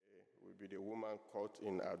be the woman caught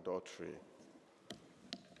in adultery.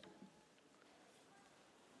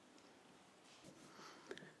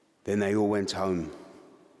 Then they all went home.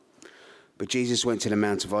 But Jesus went to the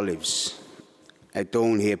Mount of Olives. At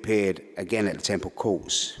dawn he appeared again at the temple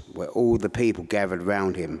courts, where all the people gathered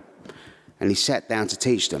round him, and he sat down to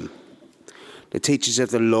teach them. The teachers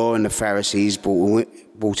of the law and the Pharisees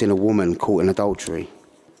brought in a woman caught in adultery.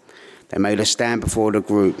 They made her stand before the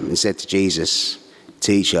group and said to Jesus,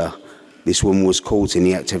 "Teacher, this woman was caught in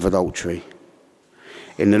the act of adultery.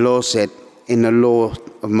 In the law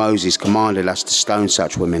of Moses commanded us to stone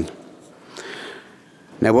such women.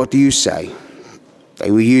 Now what do you say?"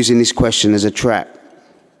 They were using this question as a trap,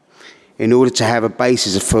 in order to have a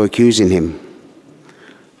basis for accusing him.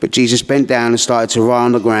 But Jesus bent down and started to write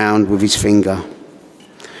on the ground with his finger.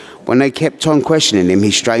 When they kept on questioning him,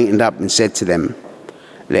 he straightened up and said to them,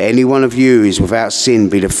 "Let any one of you who is without sin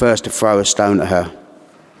be the first to throw a stone at her."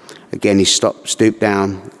 Again he stooped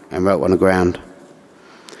down and wrote on the ground.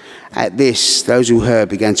 At this, those who heard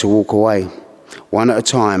began to walk away, one at a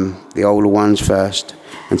time, the older ones first,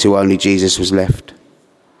 until only Jesus was left.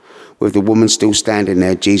 With the woman still standing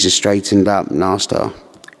there, Jesus straightened up and asked her,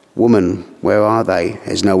 "Woman, where are they?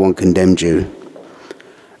 Has no one condemned you?"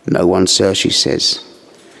 "No one, sir," she says.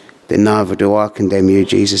 "Then neither do I condemn you,"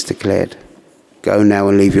 Jesus declared. "Go now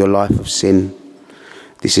and leave your life of sin."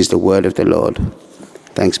 This is the word of the Lord.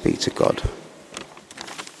 Thanks be to God.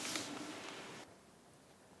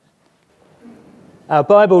 Our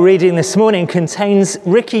Bible reading this morning contains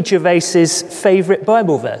Ricky Gervais's favourite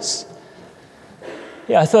Bible verse.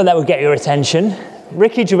 Yeah, I thought that would get your attention.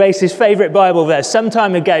 Ricky Gervais's favourite Bible verse. Some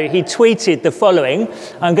time ago, he tweeted the following.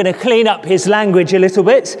 I'm going to clean up his language a little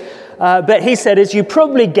bit. But he said, "As you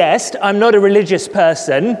probably guessed, I'm not a religious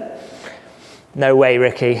person." No way,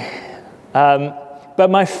 Ricky. But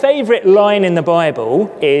my favourite line in the Bible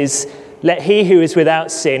is, "Let he who is without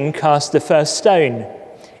sin cast the first stone."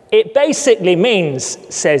 It basically means,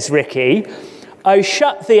 says Ricky, "Oh,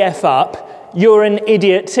 shut the F up, you're an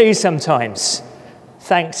idiot too sometimes.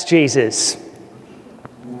 Thanks, Jesus."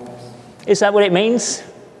 Is that what it means?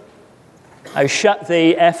 Oh, shut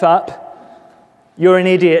the F up, you're an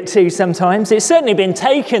idiot too sometimes. It's certainly been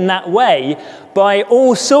taken that way by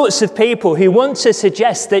all sorts of people who want to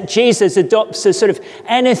suggest that Jesus adopts a sort of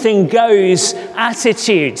anything goes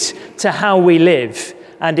attitude to how we live,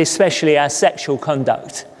 and especially our sexual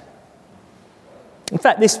conduct. In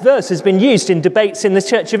fact, this verse has been used in debates in the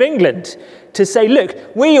Church of England to say, look,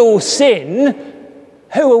 we all sin.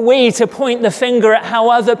 Who are we to point the finger at how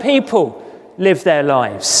other people live their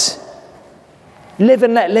lives? Live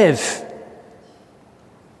and let live.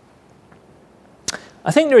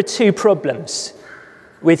 I think there are two problems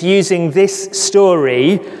with using this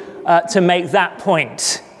story to make that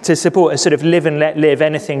point, to support a sort of live and let live,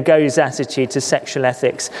 anything goes attitude to sexual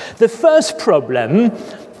ethics. The first problem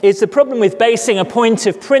is the problem with basing a point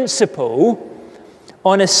of principle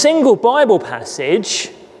on a single Bible passage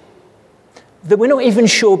that we're not even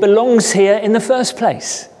sure belongs here in the first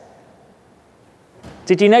place.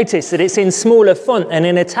 Did you notice that it's in smaller font and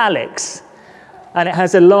in italics? And it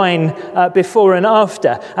has a line before and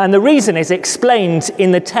after. And the reason is explained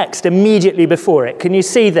in the text immediately before it. Can you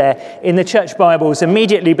see there in the church Bibles,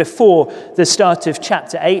 immediately before the start of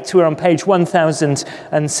chapter 8, we're on page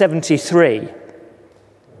 1073.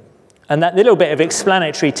 And that little bit of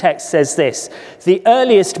explanatory text says this: "The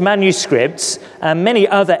earliest manuscripts and many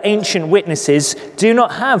other ancient witnesses do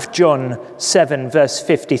not have John 7, verse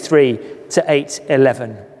 53 to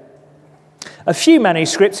 8:11. A few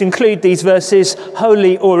manuscripts include these verses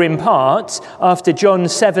wholly or in part after John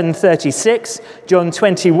 7:36, John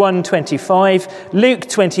 21:25, Luke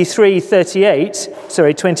 21:38,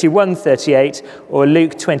 or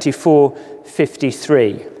Luke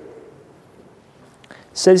 24:53.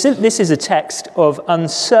 So this is a text of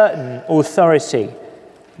uncertain authority.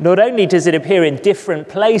 Not only does it appear in different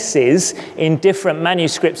places in different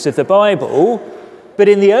manuscripts of the Bible, but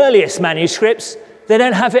in the earliest manuscripts, they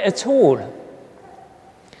don't have it at all.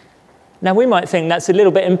 Now, we might think that's a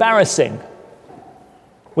little bit embarrassing.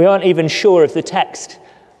 We aren't even sure of the text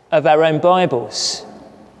of our own Bibles.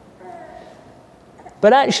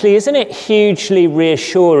 But actually, isn't it hugely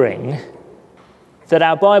reassuring that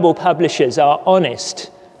our Bible publishers are honest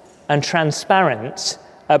and transparent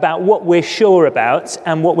about what we're sure about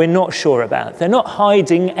and what we're not sure about? They're not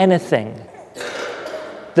hiding anything.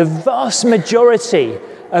 The vast majority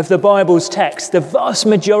of the Bible's text, the vast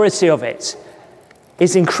majority of it,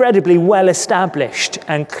 is incredibly well established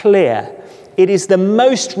and clear. It is the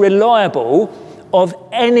most reliable of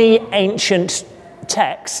any ancient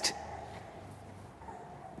text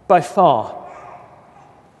by far.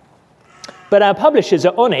 But our publishers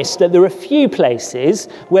are honest that there are a few places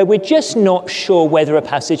where we're just not sure whether a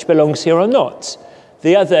passage belongs here or not.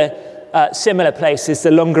 The other similar place is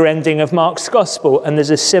the longer ending of Mark's Gospel, and there's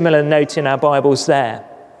a similar note in our Bibles there.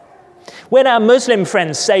 When our Muslim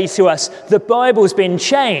friends say to us, the Bible's been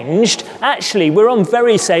changed, actually, we're on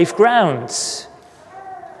very safe grounds.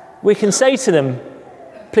 We can say to them,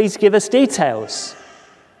 please give us details.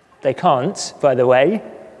 They can't, by the way.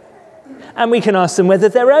 And we can ask them whether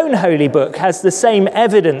their own holy book has the same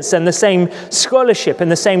evidence and the same scholarship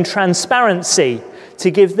and the same transparency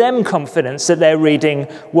to give them confidence that they're reading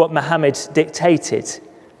what Muhammad dictated.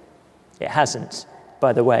 It hasn't,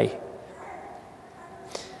 by the way.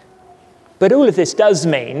 But all of this does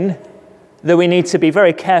mean that we need to be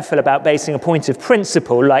very careful about basing a point of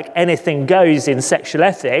principle, like anything goes in sexual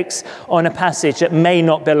ethics, on a passage that may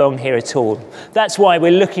not belong here at all. That's why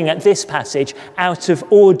we're looking at this passage out of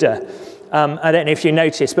order. I don't know if you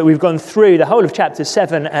noticed, but we've gone through the whole of chapters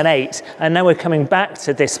 7 and 8, and now we're coming back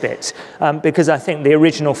to this bit, because I think the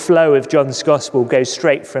original flow of John's Gospel goes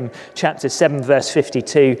straight from chapter 7, verse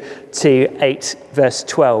 52 to 8, verse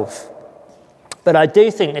 12. But I do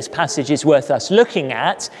think this passage is worth us looking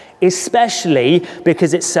at, especially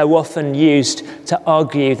because it's so often used to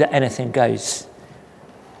argue that anything goes.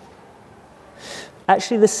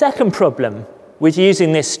 Actually, the second problem with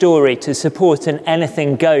using this story to support an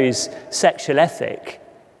anything goes sexual ethic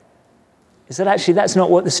is that actually that's not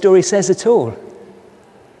what the story says at all.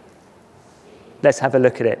 Let's have a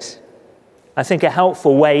look at it. I think a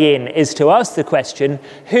helpful way in is to ask the question,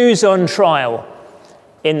 who's on trial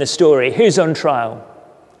in the story? Who's on trial?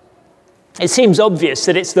 It seems obvious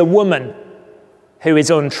that it's the woman who is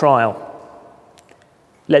on trial.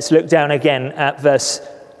 Let's look down again at verse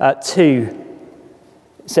 2.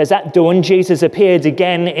 It says, at dawn, Jesus appeared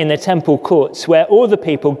again in the temple courts where all the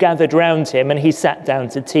people gathered round him, and he sat down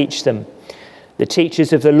to teach them. The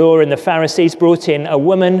teachers of the law and the Pharisees brought in a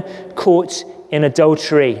woman caught in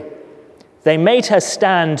adultery. They made her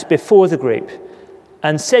stand before the group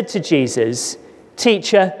and said to Jesus,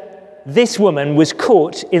 Teacher, this woman was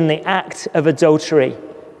caught in the act of adultery.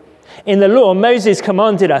 In the law, Moses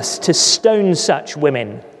commanded us to stone such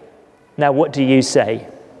women. Now, what do you say?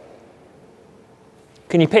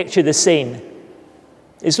 Can you picture the scene?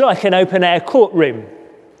 It's like an open-air courtroom.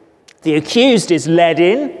 The accused is led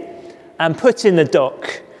in and put in the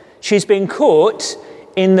dock. She's been caught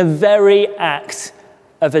in the very act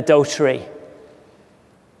of adultery.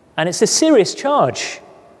 And it's a serious charge.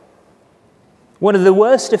 One of the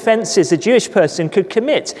worst offences a Jewish person could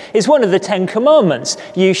commit is one of the 10 Commandments.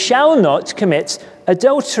 You shall not commit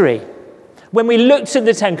adultery. When we looked at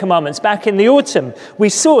the 10 Commandments back in the autumn, we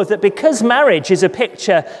saw that because marriage is a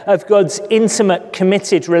picture of God's intimate,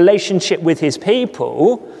 committed relationship with his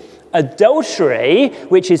people, adultery,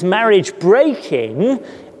 which is marriage breaking,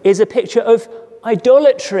 is a picture of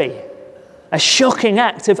idolatry, a shocking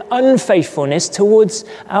act of unfaithfulness towards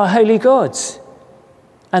our holy God.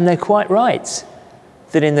 And they're quite right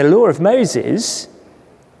that in the law of Moses,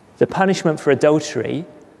 the punishment for adultery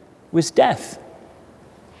was death.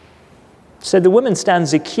 So the woman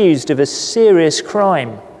stands accused of a serious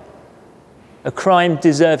crime, a crime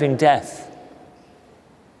deserving death.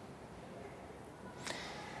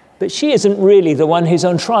 But she isn't really the one who's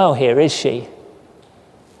on trial here, is she?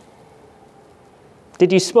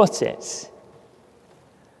 Did you spot it?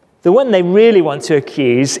 The one they really want to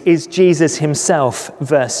accuse is Jesus himself,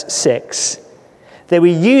 verse 6. They were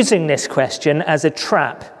using this question as a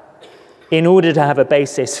trap in order to have a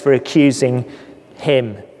basis for accusing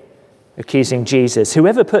him, accusing Jesus.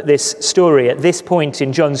 Whoever put this story at this point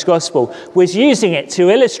in John's Gospel was using it to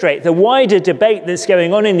illustrate the wider debate that's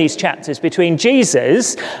going on in these chapters between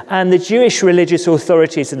Jesus and the Jewish religious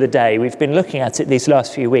authorities of the day. We've been looking at it these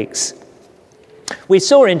last few weeks. We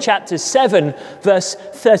saw in chapter 7, verse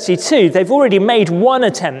 32, they've already made one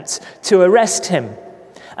attempt to arrest him.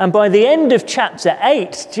 And by the end of chapter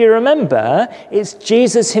 8, do you remember, it's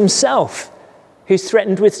Jesus himself who's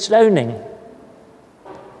threatened with stoning.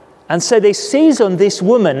 And so they seize on this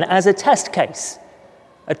woman as a test case,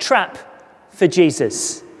 a trap for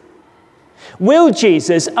Jesus. Will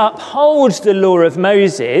Jesus uphold the law of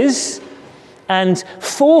Moses and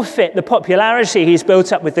forfeit the popularity he's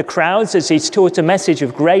built up with the crowds as he's taught a message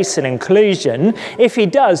of grace and inclusion? If he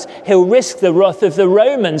does, he'll risk the wrath of the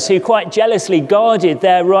Romans who quite jealously guarded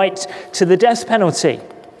their right to the death penalty.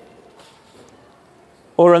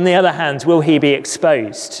 Or on the other hand, will he be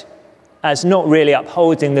exposed as not really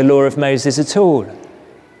upholding the law of Moses at all?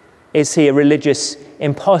 Is he a religious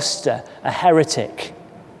impostor, a heretic?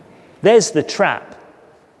 There's the trap.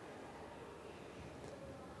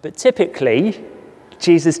 But typically,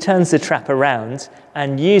 Jesus turns the trap around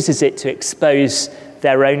and uses it to expose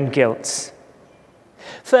their own guilt.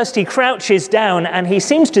 First, he crouches down and he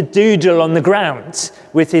seems to doodle on the ground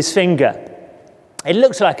with his finger. It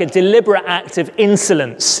looks like a deliberate act of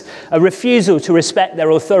insolence, a refusal to respect their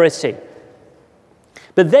authority.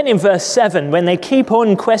 But then in verse 7, when they keep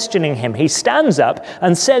on questioning him, he stands up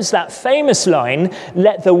and says that famous line,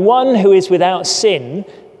 "Let the one who is without sin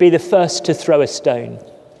be the first to throw a stone."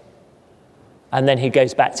 And then he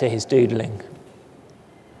goes back to his doodling.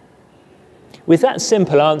 With that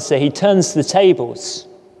simple answer, he turns the tables.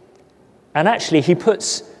 And actually, he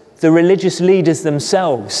puts the religious leaders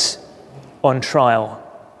themselves on trial.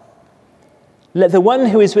 Let the one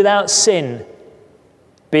who is without sin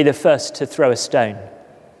be the first to throw a stone.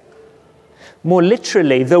 More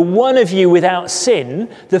literally, the one of you without sin,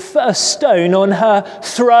 the first stone on her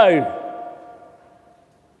throw.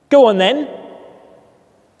 Go on then.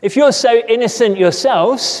 If you're so innocent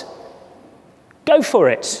yourselves, go for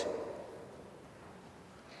it.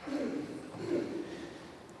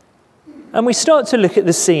 And we start to look at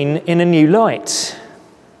the scene in a new light.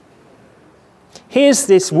 Here's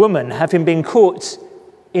this woman having been caught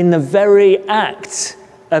in the very act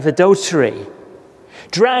of adultery,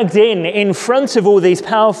 dragged in front of all these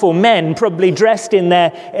powerful men, probably dressed in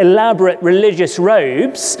their elaborate religious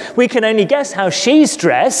robes. We can only guess how she's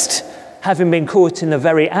dressed, having been caught in the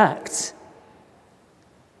very act.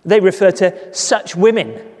 They refer to such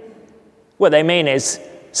women. What they mean is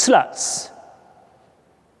sluts.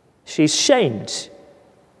 She's shamed,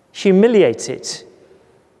 humiliated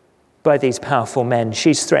by these powerful men.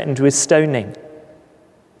 She's threatened with stoning.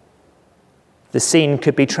 The scene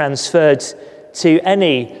could be transferred to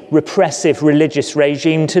any repressive religious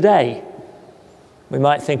regime today. We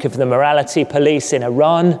might think of the morality police in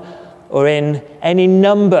Iran or in any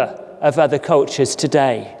number of other cultures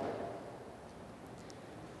today.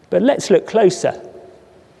 But let's look closer.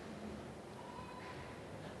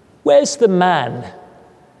 Where's the man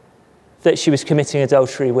that she was committing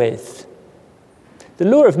adultery with? The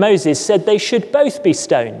law of Moses said they should both be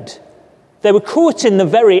stoned. They were caught in the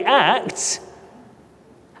very act.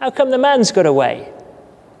 How come the man's got away?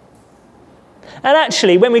 And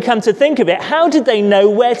actually, when we come to think of it, how did they know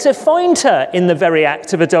where to find her in the very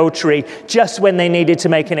act of adultery, just when they needed to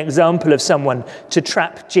make an example of someone to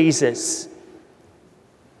trap Jesus?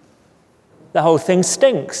 The whole thing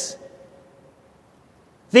stinks.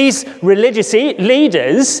 These religious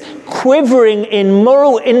leaders, quivering in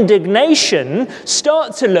moral indignation,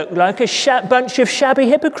 start to look like a bunch of shabby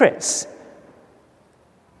hypocrites.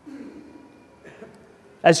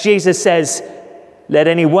 As Jesus says, "Let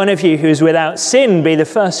any one of you who is without sin be the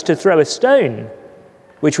first to throw a stone,"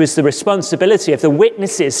 which was the responsibility of the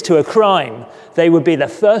witnesses to a crime. They would be the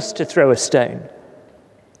first to throw a stone.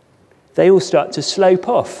 They all start to slope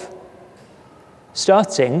off,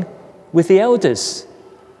 starting with the elders.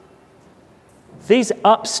 These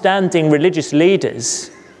upstanding religious leaders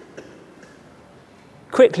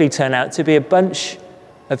quickly turn out to be a bunch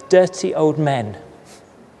of dirty old men,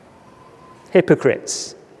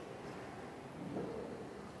 hypocrites.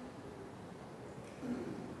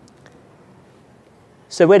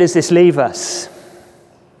 So where does this leave us?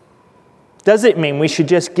 Does it mean we should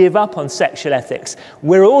just give up on sexual ethics?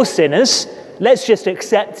 We're all sinners. Let's just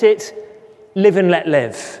accept it, live and let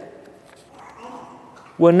live.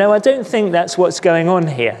 Well, no, I don't think that's what's going on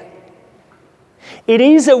here. It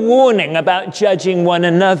is a warning about judging one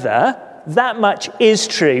another. That much is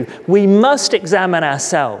true. We must examine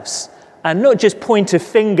ourselves and not just point a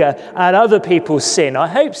finger at other people's sin. I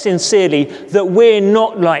hope sincerely that we're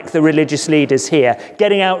not like the religious leaders here,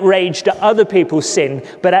 getting outraged at other people's sin,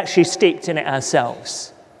 but actually steeped in it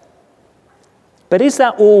ourselves. But is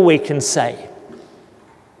that all we can say?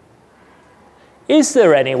 Is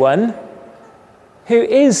there anyone who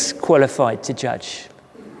is qualified to judge?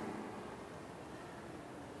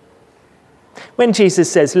 When Jesus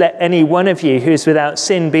says, "Let any one of you who is without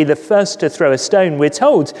sin be the first to throw a stone," we're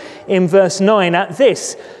told in verse 9, "At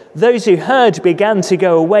this, those who heard began to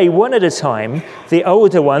go away one at a time, the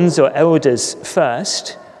older ones or elders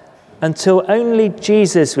first, until only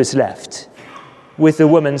Jesus was left, with the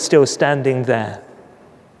woman still standing there."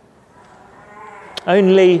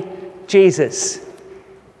 Only Jesus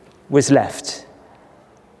was left.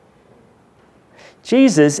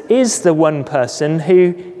 Jesus is the one person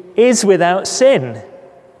who is without sin.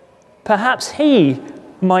 Perhaps he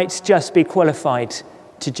might just be qualified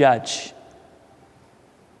to judge.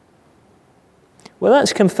 Well,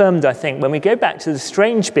 that's confirmed, I think, when we go back to the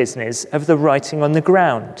strange business of the writing on the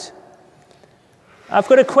ground. I've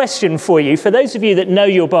got a question for you. For those of you that know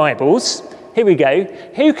your Bibles, Here we go.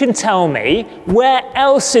 Who can tell me where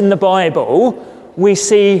else in the Bible we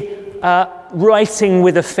see writing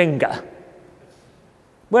with a finger?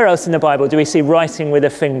 Where else in the Bible do we see writing with a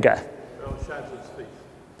finger?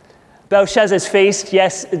 Belshazzar's feast,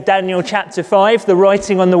 yes, Daniel chapter 5, the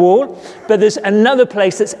writing on the wall. But there's another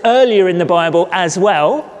place that's earlier in the Bible as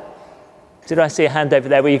well. Did I see a hand over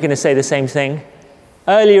there? Were you going to say the same thing?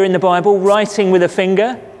 Earlier in the Bible, writing with a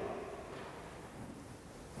finger.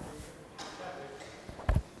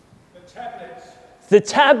 The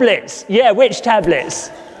tablets. Yeah, which tablets?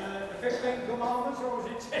 The 15 Commandments, or was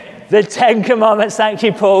it 10? The 10 Commandments. Thank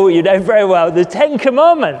you, Paul. You know very well. The 10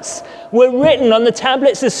 Commandments were written on the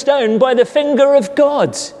tablets of stone by the finger of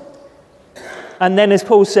God. And then, as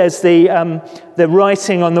Paul says, the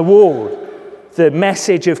writing on the wall, the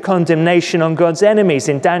message of condemnation on God's enemies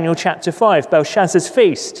in Daniel chapter 5, Belshazzar's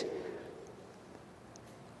feast.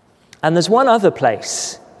 And there's one other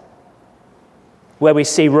place where we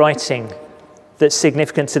see writing that's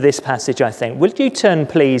significant to this passage, I think. Would you turn,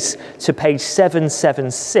 please, to page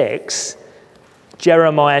 776,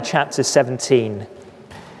 Jeremiah chapter 17.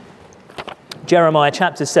 Jeremiah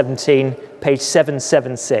chapter 17, page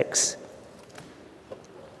 776.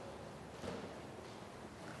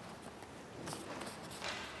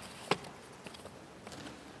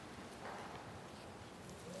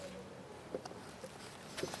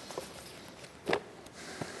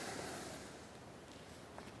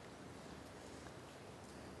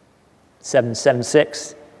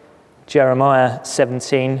 Jeremiah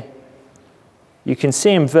 17. You can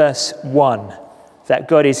see in verse 1 that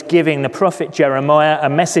God is giving the prophet Jeremiah a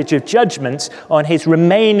message of judgment on his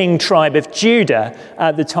remaining tribe of Judah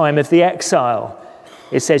at the time of the exile.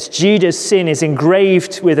 It says, Judah's sin is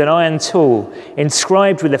engraved with an iron tool,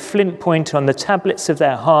 inscribed with a flint point on the tablets of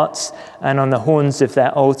their hearts and on the horns of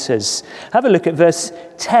their altars. Have a look at verse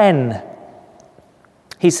 10.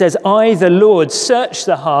 He says, I, the Lord, search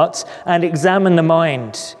the heart and examine the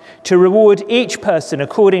mind, to reward each person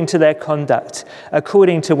according to their conduct,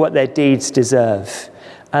 according to what their deeds deserve.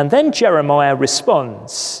 And then Jeremiah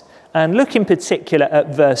responds, and look in particular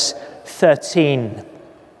at verse 13.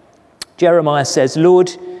 Jeremiah says,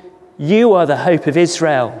 Lord, you are the hope of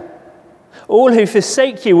Israel. All who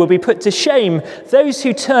forsake you will be put to shame. Those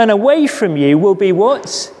who turn away from you will be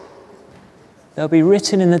what? They'll be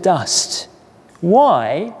written in the dust.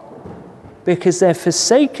 Why? Because they've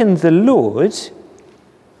forsaken the Lord,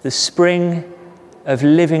 the spring of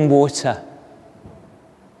living water.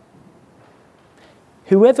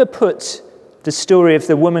 Whoever put the story of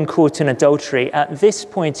the woman caught in adultery at this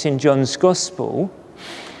point in John's Gospel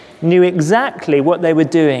knew exactly what they were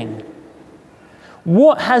doing.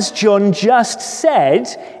 What has John just said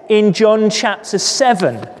in John chapter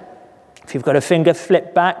 7? If you've got a finger,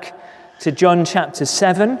 flip back to John chapter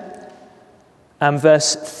 7. And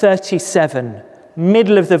verse 37,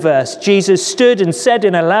 middle of the verse, Jesus stood and said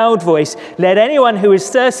in a loud voice, let anyone who is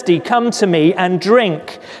thirsty come to me and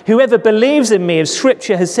drink. Whoever believes in me, as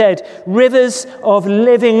Scripture has said, rivers of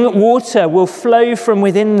living water will flow from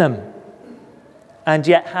within them. And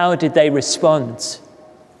yet, how did they respond?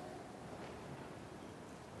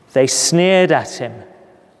 They sneered at him.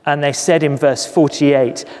 And they said in verse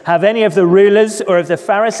 48, have any of the rulers or of the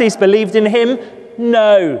Pharisees believed in him?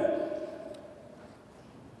 No.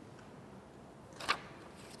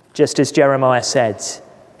 Just as Jeremiah said,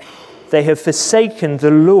 they have forsaken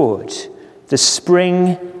the Lord, the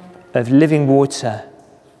spring of living water.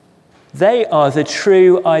 They are the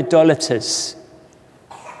true idolaters.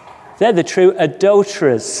 They're the true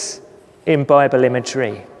adulterers in Bible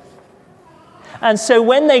imagery. And so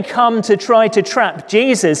when they come to try to trap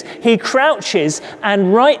Jesus, he crouches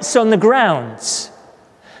and writes on the ground.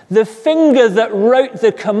 The finger that wrote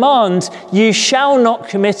the command, you shall not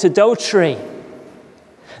commit adultery.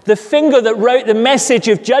 The finger that wrote the message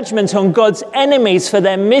of judgment on God's enemies for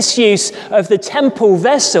their misuse of the temple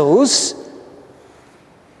vessels,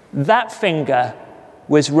 that finger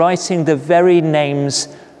was writing the very names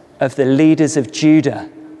of the leaders of Judah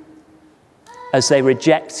as they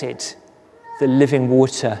rejected the living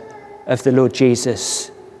water of the Lord Jesus.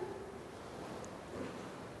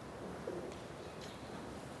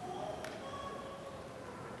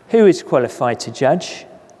 Who is qualified to judge?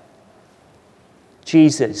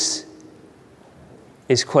 Jesus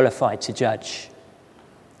is qualified to judge.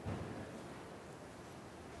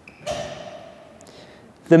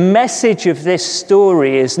 The message of this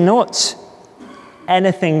story is not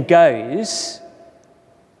anything goes,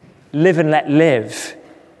 live and let live.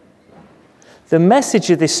 The message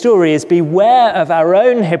of this story is beware of our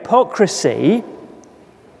own hypocrisy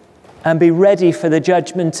and be ready for the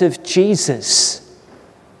judgment of Jesus.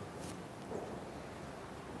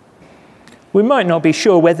 We might not be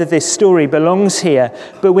sure whether this story belongs here,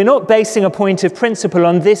 but we're not basing a point of principle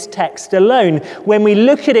on this text alone. When we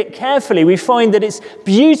look at it carefully, we find that it's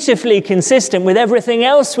beautifully consistent with everything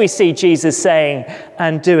else we see Jesus saying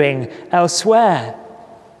and doing elsewhere.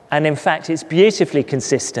 And in fact, it's beautifully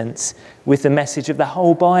consistent with the message of the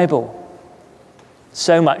whole Bible.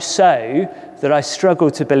 So much so that I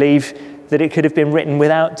struggle to believe that it could have been written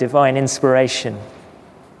without divine inspiration.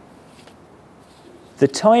 The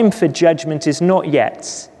time for judgment is not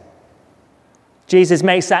yet. Jesus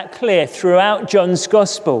makes that clear throughout John's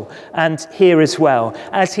Gospel and here as well,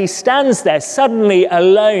 as he stands there suddenly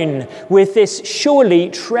alone with this surely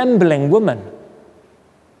trembling woman.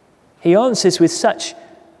 He answers with such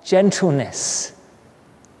gentleness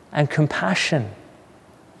and compassion.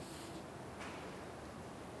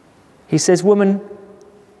 He says, "Woman,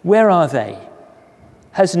 where are they?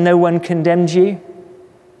 Has no one condemned you?"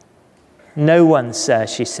 "No one, sir,"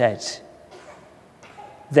 she said.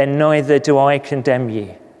 "Then neither do I condemn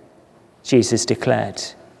you," Jesus declared.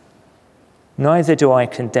 "Neither do I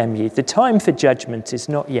condemn you. The time for judgment is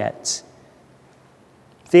not yet."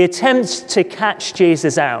 The attempt to catch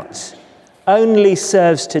Jesus out only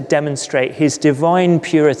serves to demonstrate his divine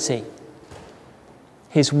purity,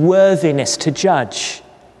 his worthiness to judge,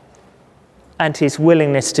 and his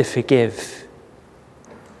willingness to forgive.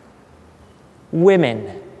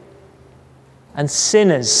 Women and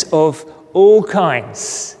sinners of all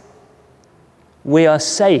kinds, we are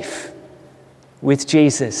safe with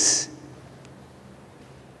Jesus.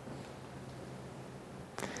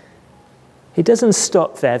 He doesn't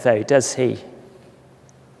stop there, though, does he?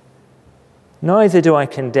 "Neither do I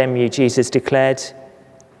condemn you," Jesus declared.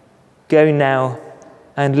 "Go now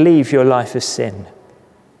and leave your life of sin."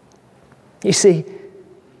 You see,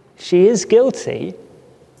 she is guilty,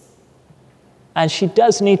 and she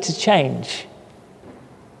does need to change.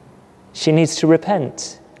 She needs to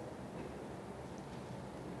repent.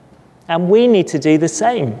 And we need to do the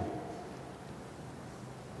same.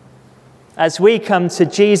 As we come to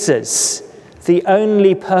Jesus, the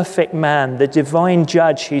only perfect man, the divine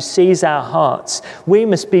judge who sees our hearts, we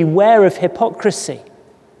must beware of hypocrisy.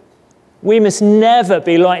 We must never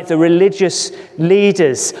be like the religious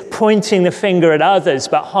leaders, pointing the finger at others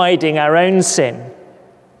but hiding our own sin.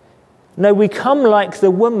 No, we come like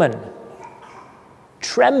the woman,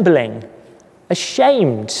 trembling,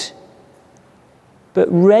 ashamed, but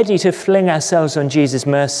ready to fling ourselves on Jesus'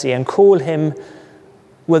 mercy and call him,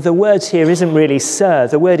 well, the word here isn't really sir,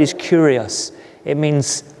 the word is kurios. It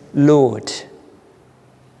means Lord.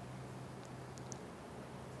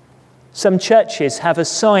 Some churches have a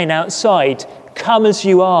sign outside, "Come as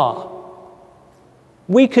you are."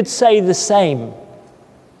 We could say the same.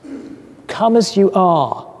 Come as you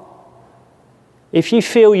are. If you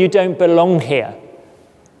feel you don't belong here,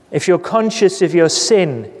 if you're conscious of your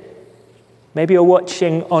sin, maybe you're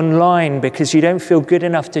watching online because you don't feel good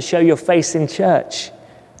enough to show your face in church,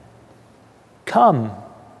 come.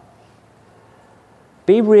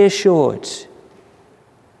 Be reassured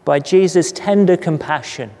by Jesus' tender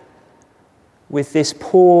compassion with this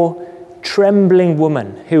poor, trembling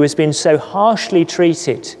woman who has been so harshly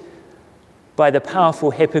treated by the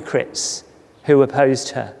powerful hypocrites who opposed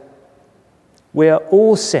her. We are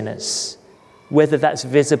all sinners, whether that's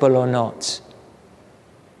visible or not.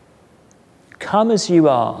 Come as you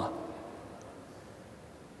are.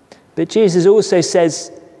 But Jesus also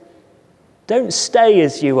says, don't stay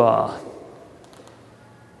as you are.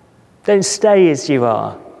 Don't stay as you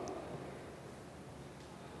are.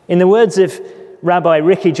 In the words of Rabbi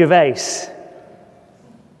Ricky Gervais,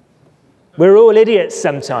 we're all idiots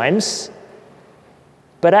sometimes,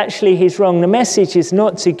 but actually he's wrong. The message is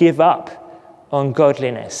not to give up on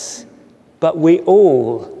godliness, but we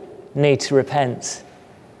all need to repent.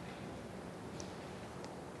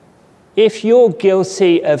 If you're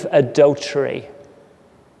guilty of adultery,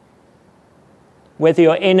 whether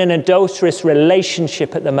you're in an adulterous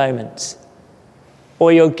relationship at the moment,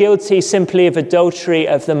 or you're guilty simply of adultery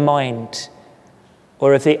of the mind,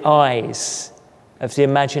 or of the eyes, of the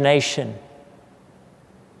imagination,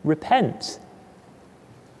 repent.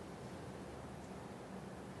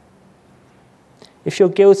 If you're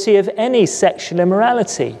guilty of any sexual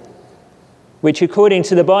immorality, which according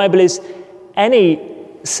to the Bible is any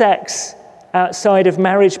sex outside of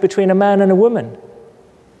marriage between a man and a woman,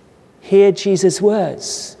 hear Jesus'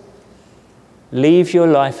 words. Leave your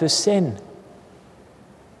life of sin.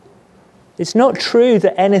 It's not true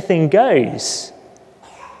that anything goes,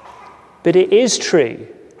 but it is true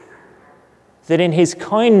that in his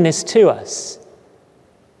kindness to us,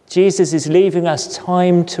 Jesus is leaving us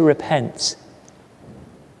time to repent.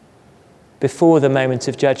 before the moment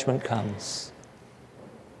of judgment comes?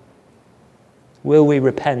 Will we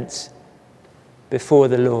repent before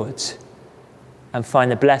the Lord and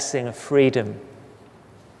find the blessing of freedom,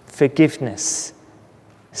 forgiveness,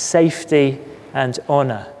 safety and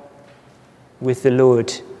honour with the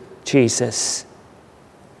Lord Jesus?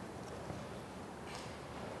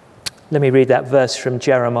 Let me read that verse from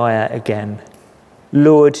Jeremiah again.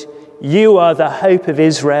 Lord, you are the hope of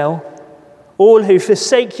Israel. All who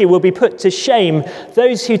forsake you will be put to shame.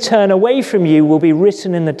 Those who turn away from you will be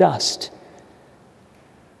written in the dust,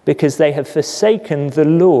 because they have forsaken the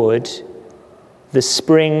Lord, the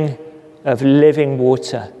spring of living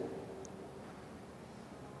water.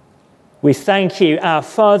 We thank you, our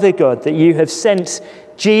Father God, that you have sent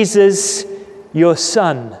Jesus, your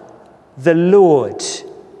Son, the Lord,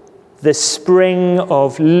 the spring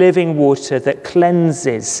of living water that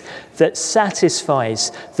cleanses, that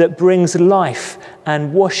satisfies, that brings life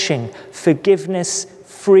and washing, forgiveness,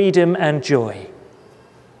 freedom and joy.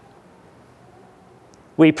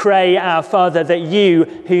 We pray, our Father, that you,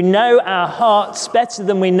 who know our hearts better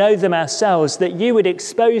than we know them ourselves, that you would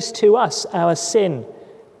expose to us our sin,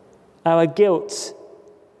 our guilt,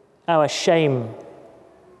 our shame.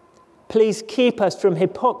 Please keep us from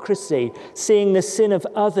hypocrisy, seeing the sin of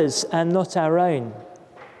others and not our own.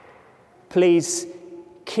 Please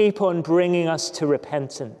keep on bringing us to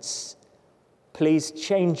repentance. Please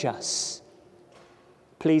change us.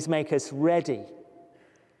 Please make us ready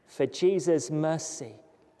for Jesus' mercy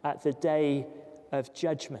at the day of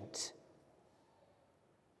judgment.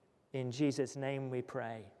 In Jesus' name we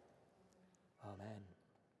pray. Amen.